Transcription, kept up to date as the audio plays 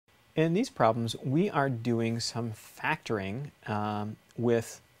In these problems, we are doing some factoring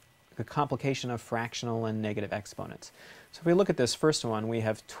with the complication of fractional and negative exponents. So if we look at this first one, we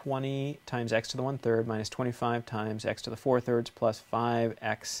have 20 times x to the 1/3 minus 25 times x to the 4/3 plus 5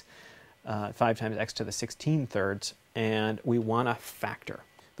 times x to the 16/3, and we want to factor.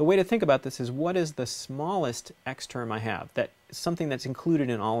 The way to think about this is, what is the smallest x term I have? That is something that's included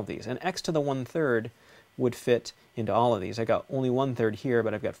in all of these. And x to the 1/3 would fit into all of these. I got only 1/3 here,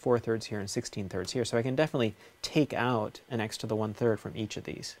 but I've got 4/3 here and 16/3 here. So I can definitely take out an x to the 1/3 from each of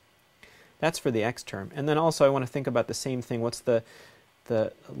these. That's for the x term. And then also I want to think about the same thing. What's the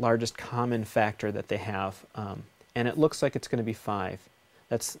largest common factor that they have? And it looks like it's going to be 5.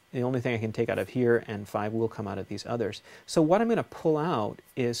 That's the only thing I can take out of here, and 5 will come out of these others. So what I'm going to pull out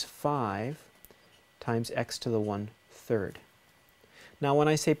is 5 times x to the 1/3. Now when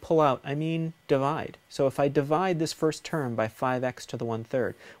I say pull out, I mean divide. So if I divide this first term by 5x to the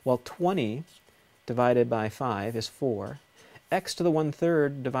 1/3, well, 20 divided by 5 is 4. X to the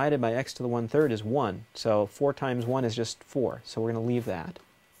 1/3 divided by x to the 1/3 is 1. So 4 times 1 is just 4. So we're going to leave that.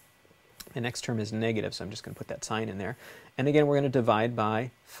 The next term is negative, so I'm just going to put that sign in there. And again, we're going to divide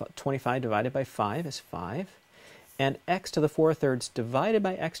by 25 divided by 5 is 5. And x to the 4/3 divided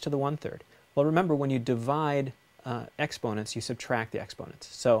by x to the 1/3. Well, remember, when you divide exponents, you subtract the exponents.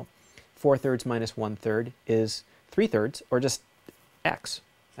 So 4/3 minus 1/3 is 3/3, or just x.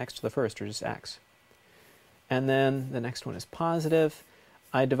 X to the first, or just x. And then the next one is positive.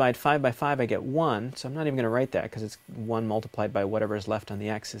 I divide 5 by 5, I get 1, so I'm not even going to write that because it's 1 multiplied by whatever is left on the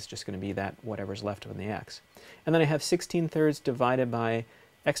x is just going to be that whatever is left on the x. And then I have 16/3 divided by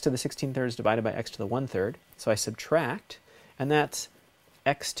x to the 16/3 divided by x to the 1/3. So I subtract, and that's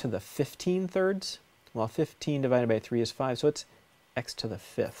x to the 15/3. Well, 15 divided by 3 is 5, so it's x to the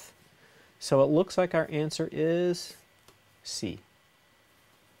 5th. So it looks like our answer is C.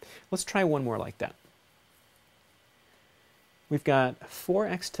 Let's try one more like that. We've got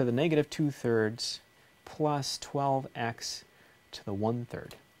 4x to the negative 2/3 plus 12x to the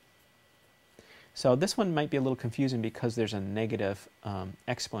 1/3. So this one might be a little confusing because there's a negative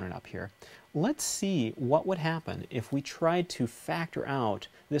exponent up here. Let's see what would happen if we tried to factor out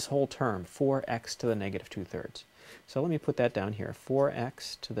this whole term, 4x to the negative 2/3. So let me put that down here,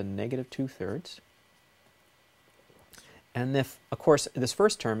 4x to the negative 2/3. And if, of course, this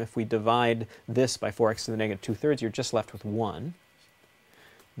first term, if we divide this by 4x to the negative 2/3, you're just left with 1.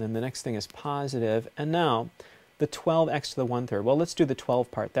 Then the next thing is positive. And now the 12x to the 1/3. Well, let's do the 12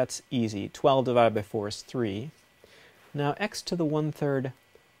 part. That's easy. 12 divided by 4 is 3. Now x to the 1/3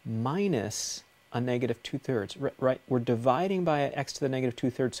 minus a negative 2/3. Right? We're dividing by x to the negative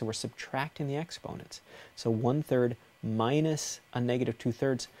 2/3, so we're subtracting the exponents. So 1/3 minus a negative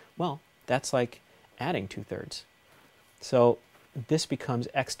 2/3. Well, that's like adding 2/3. So this becomes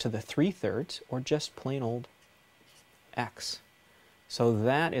x to the 3/3, or just plain old x. So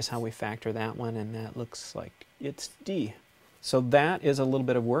that is how we factor that one, and that looks like it's D. So that is a little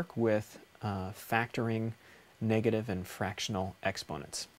bit of work with factoring negative and fractional exponents.